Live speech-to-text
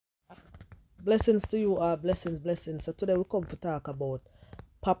Blessings to you all, blessings. So today we come to talk about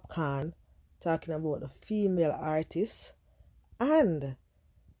Popcaan, talking about the female artist, and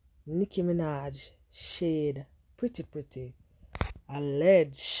Nicki Minaj Shade, pretty.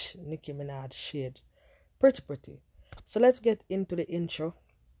 Alleged Nicki Minaj Shade, pretty. So let's get into the intro,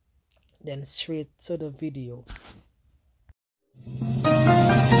 then straight to the video.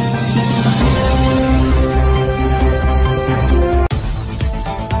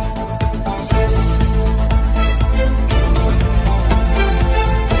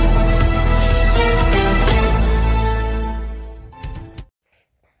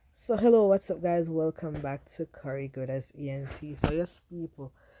 So hello, what's up guys, welcome back to Curry Good as ENT. So yes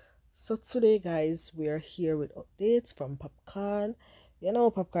people, so today guys we are here with updates from Popcaan. You know,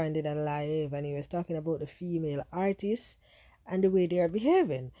 Popcaan did a live and he was talking about the female artists and the way they are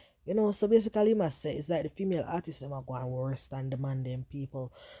behaving. You know, so basically must say it's like the female artists are going worse than the man them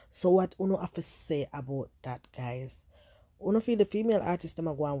people. So what uno have to say about that, guys? Uno feel the female artists are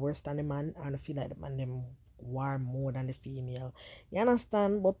going worse than the man, and I feel like the man them war more than the female. You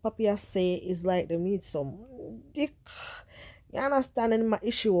understand? But Papi has say is like they need some dick. You understand? And my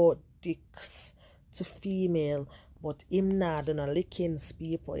issue with dicks to female, but him nah do no lickings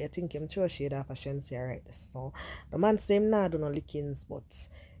people. You think him throw shade off a shensi right? So the man say him nah do no lickings, but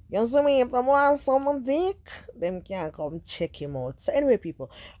you see me, if them want some dick, them can come check him out. So anyway people,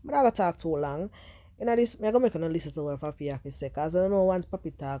 I'm not gonna talk too long. You know this, I'm gonna make you listen to what Papi have to say, cause I don't know once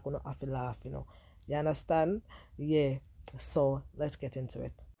Papi talk, you know, have to laugh, you know. You understand? Yeah. So let's get into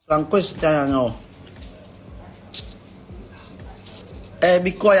it. One question now.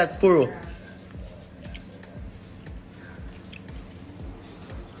 Be quiet, Puro.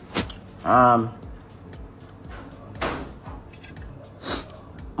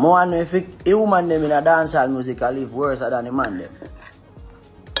 More than if a woman them in a dancehall music live worse than a man them.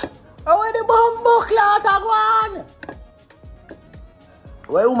 How the bumbo clot one?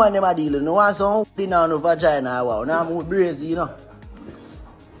 Why woman them a deal? No one some in on the vagina, wow. Now I'm crazy, you know.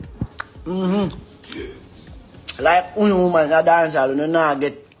 Like when woman a dancehall, you not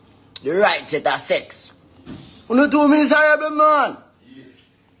get the right set of sex. You know too miserable, man.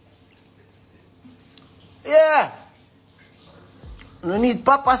 Yeah. You need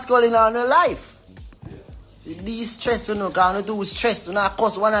Papa Skull in your life. These stress, you know, because you too stress, you know,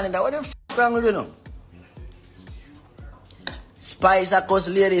 cause one another. What the f*** wrong with you know? Spice a cause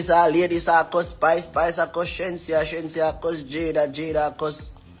ladies a cause Spice a cause Shensia a cause Jada a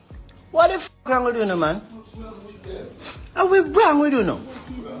cause... What the f*** wrong with you know, man? Are we wrong with you know?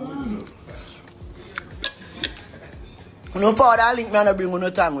 You know, father link me and I bring you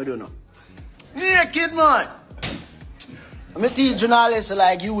no tongue with you know. Yeah, kid, man. I'm teach journalists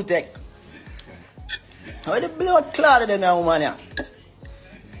like you take. How the blood clot of them young woman here?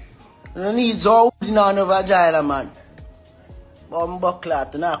 You need so in on the vagina, man. Bumbo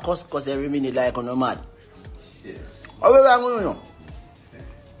clot, and I cuss every minute like on a mad. Yes. How we wrong with you know?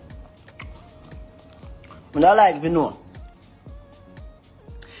 I don't like you know.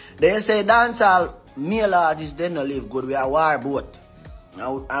 They say dancehall male artists they don't live good. We are war both.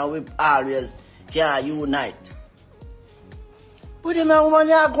 And we always can't unite. But them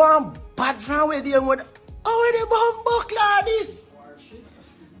woman are going bad from where they would. How the bumbo clot is?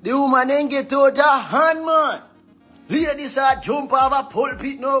 The woman then get out her hand, man. Ladies are jump over a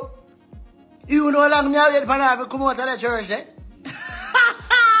pulpit now. You know long me wait for her to come out of the church then.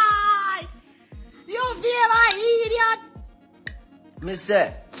 You feel my idiot. Me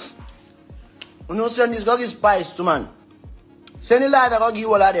say, you know send this go give spice to man. Send the life I go give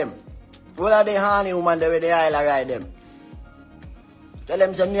all of them. All of the honey woman the way the oil ride them. Tell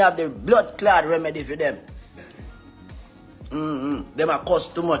them say me have the blood clot remedy for them. Them a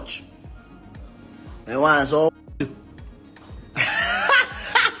cost too much. They want so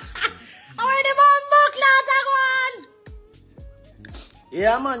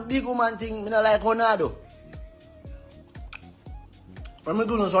yeah, man, big woman thing, me not like Ronaldo. I'm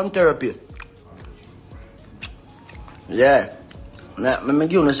doing some therapy. Yeah. I'm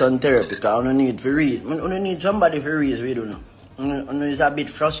doing some therapy because I don't need to read. I don't need somebody to read with you. It's a bit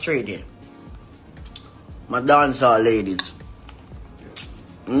frustrating. My dancehall ladies.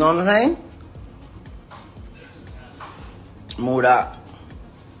 You know what I'm saying? Mother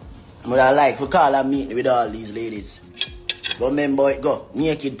like to call and meet with all these ladies. But remember it go,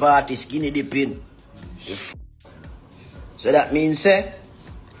 naked party, skinny dipping. So that means say,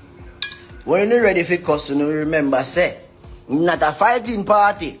 when you're ready for cuss, you remember say, not a fighting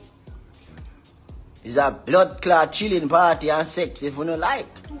party. It's a blood clot chilling party and sex if you don't like.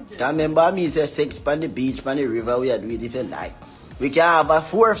 Remember me say sex on the beach, on the river, we are doing it if you like. We can have a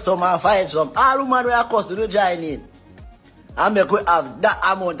 4 some and 5 some. All women we are cost to join in. And make we have that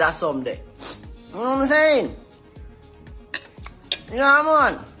amount of some there. You know what I'm saying? Yeah,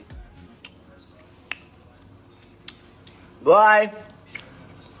 man. Boy,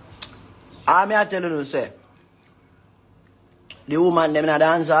 I'm here telling you, say, the woman them in a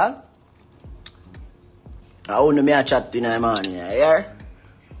dance hall, I want me a chat in the morning, you hear?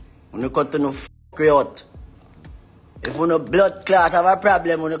 When you cut to no f*** you out. If you no blood clot have a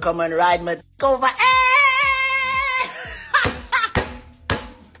problem, when you come and ride me cover,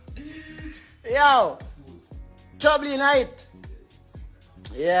 yo, trouble in it.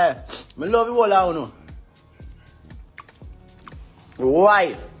 Yeah, I love you all out now.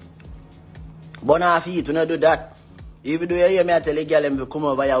 Why? But now feet, we not do that. Even though you hear me, I tell the girl them to come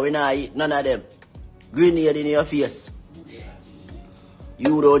over here, we not eat none of them. Grenade in your face.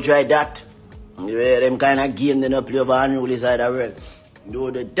 You don't try that. Them kind of game they don't play over unruly side of the world.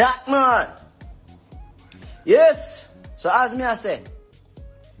 Do the that, man. Yes. So as me I say,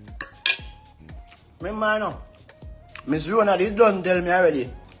 remember now, Miss Rona, this don't tell me already.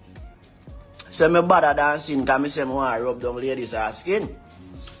 So me bother dancing because I say I want to rub down ladies' skin.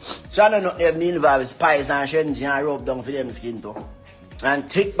 So I don't know if me involve spice and shade and rub down for them skin too. And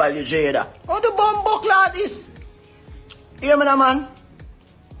thick by the jada. How the bum buck like this? Hear me now, man?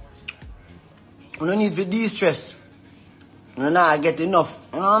 You don't need to de-stress. You don't get enough.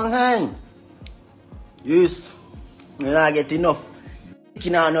 You know what I'm saying? Yes. You don't get enough.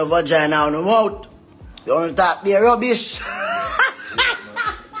 Kicking on no vagina on the mouth. You don't talk be rubbish.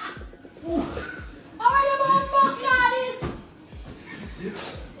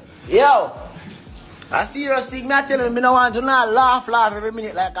 Yo, a serious thing, me I tell you, me no want to not laugh every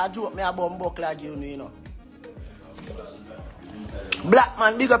minute like a joke, me a bum buck like you know. Black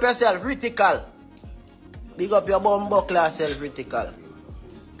man, big up yourself, critical. Big up your bum buck like self, critical.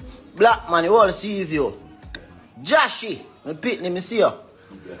 Black man, you all see you. Joshy, me pitney, me see you.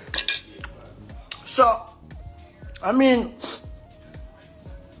 So, I mean,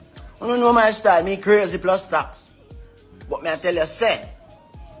 I don't know my style, me crazy plus stacks. But me I tell you, say,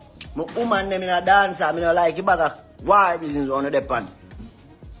 my woman them in a dance, I mean, I like a bag of war business on the depend.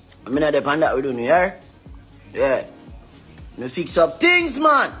 I mean, I depend that we do here. Yeah. Me fix up things,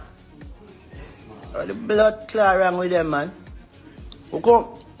 man. The blood clear wrong with them, man. Who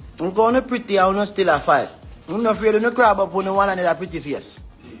come pretty and not still a fight. I'm not afraid of no crab up on the one another pretty face.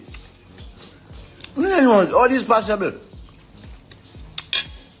 I don't know how this possible.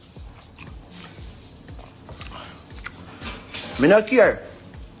 Me not care.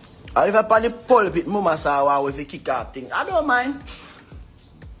 Or if I pan the pulpit, mama saw how if you kick off things. I don't mind.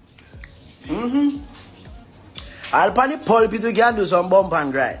 I'll pan the pulpit, we can do some bump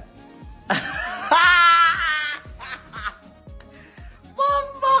and grind.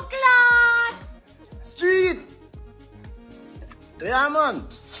 Bumbo clan! Street! Yeah, man.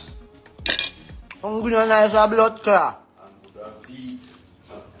 I'm going to nice a blood clot.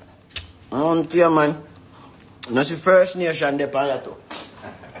 I don't care, man. That's the First Nation they pan that too.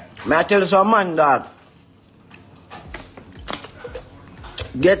 May I tell you some man, dog?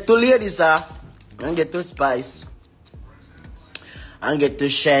 Get to ladies, and get to Spice, and get to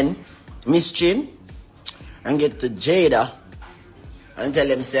Shen, Miss Chin, and get to Jada, and tell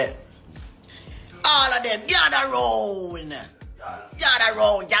them, say, all of them, gather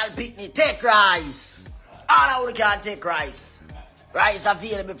round, y'all pick me, take rice. All of you can take rice. Rice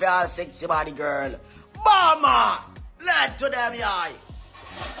available for all sexy body girl. Mama, let to them, y'all.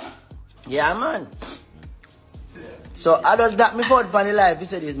 Yeah, man. So, I just got me forward on the life, you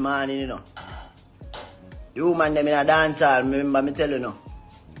said this morning, you know. The woman them in a dance hall, remember me tell you now.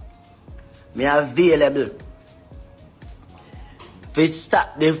 Me available. To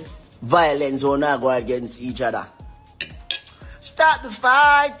stop the violence on go against each other. Stop the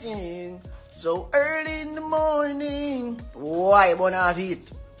fighting so early in the morning. Why, bona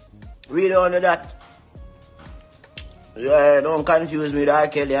feet? We don't know that. Yeah, don't confuse me with R.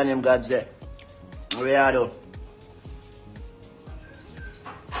 Kelly and them gods there. We are though.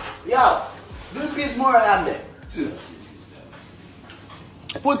 Yo, do piece more yam there.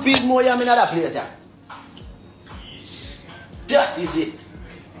 Put piece more yam in another plate. That is it.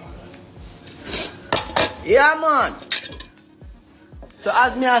 Yeah, man. So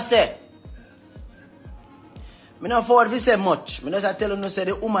as me I say, me not forward to say much. Me just tell you say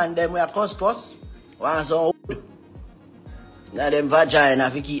the woman them we are cuss want some wood. Now them vagina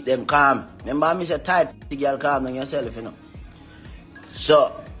if you keep them calm. Remember me say tight the girl calm on yourself, you know.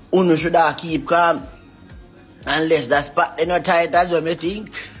 So you should keep calm. Unless that spot they not tight as what me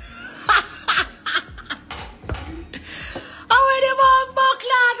think. How are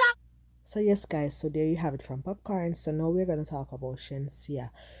So yes guys, so there you have it from Popcorn. So now we're gonna talk about Shensia.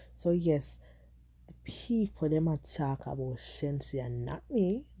 So yes, the people they might talk about Shensia, not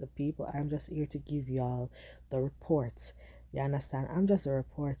me. The people, I'm just here to give y'all the reports. You understand? I'm just a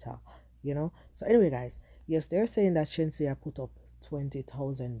reporter, you know. So anyway guys, yes, they're saying that Shensia put up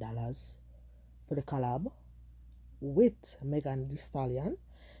 $20,000 for the collab with Megan Thee Stallion.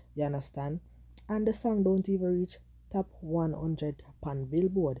 You understand? And the song don't even reach top 100 on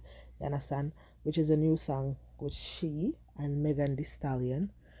Billboard. You understand? Which is a new song with she and Megan Thee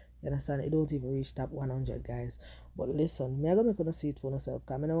Stallion. You understand? It don't even reach top 100, guys. But listen, me I gonna make you see it for myself.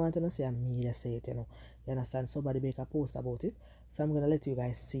 Because I don't want to say me to say it, you know. You understand? Somebody make a post about it. So I'm gonna let you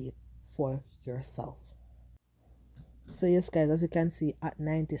guys see it for yourself. So yes guys, as you can see at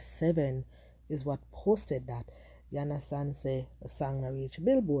 97 is what posted that. You understand? Say the song not reach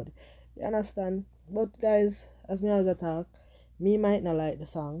Billboard. You understand? But guys, as me always talk, me might not like the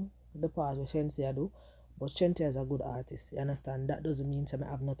song, the part where Shensia do, but Shensia is a good artist. You understand? That doesn't mean I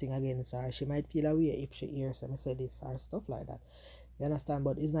have nothing against her. She might feel a way if she hears me say this or stuff like that. You understand?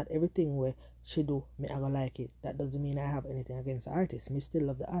 But it's not everything where she do me I gonna like it. That doesn't mean I have anything against the artist. Me still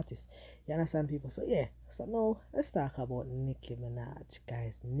love the artist. You understand, people? So yeah. So now let's talk about Nicki Minaj,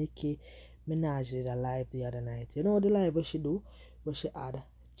 guys. Nicki Minaj did a live the other night. You know the live where she do, where she had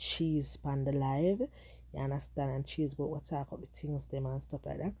cheese on the live. You understand? And cheese go what talk up the things them and stuff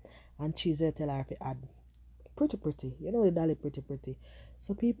like that. And cheese they tell her if it add pretty pretty. You know the dolly pretty pretty.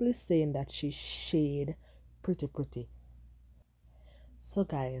 So people is saying that she shade pretty pretty. So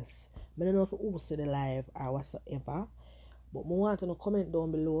guys, I don't know if who see the live or whatsoever, but I want to comment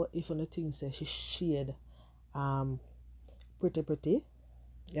down below if you think say she shade pretty pretty.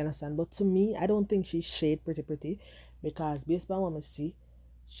 You understand? But to me, I don't think she shade pretty pretty because based on what I see,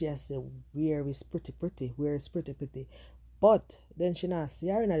 she has said where is pretty pretty, where is pretty pretty. But then she not see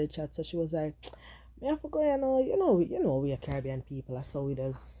her in the chat, so she was like, me have to go, you know, we are Caribbean people, that's how we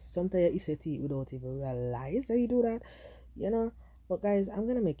does. Sometimes you say it without even realize that you do that, you know. But guys, I'm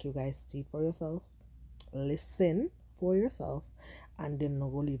gonna make you guys see it for yourself, listen for yourself, and then go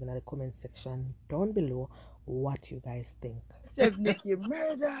leave in the comment section down below what you guys think. Yourself, Nikki,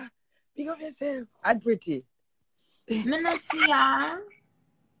 murder. Pick up yourself. And pretty. Menacia.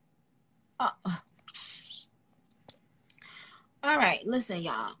 All right, listen,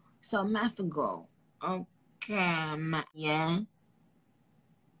 y'all. So, Mafigo. Okay, yeah.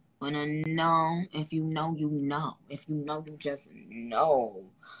 Wanna know? If you know, you know. If you know, you just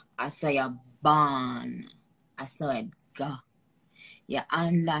know. I say a bond. I said go. You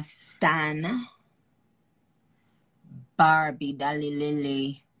understand? Barbie, Dolly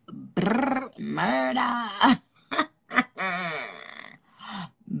Lily. Brr, murder.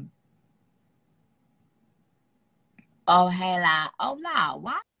 Oh, hella. Oh, la.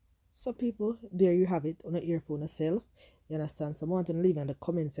 What? So people, there you have it on the earphone itself. You understand? So I want to leave in the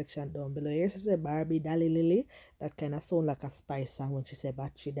comment section down below. Here she said Barbie Dally Lily. That kind of sound like a spice song when she said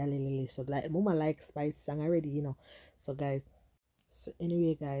Battery Dally Lily. So like mama like spice song already, you know. So guys, so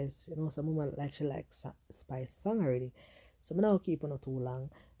anyway guys, you know, so mama like she likes spice song already. So I'm not keep on it too long.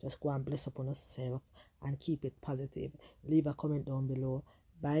 Just go and bless upon yourself and keep it positive. Leave a comment down below.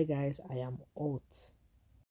 Bye guys, I am out.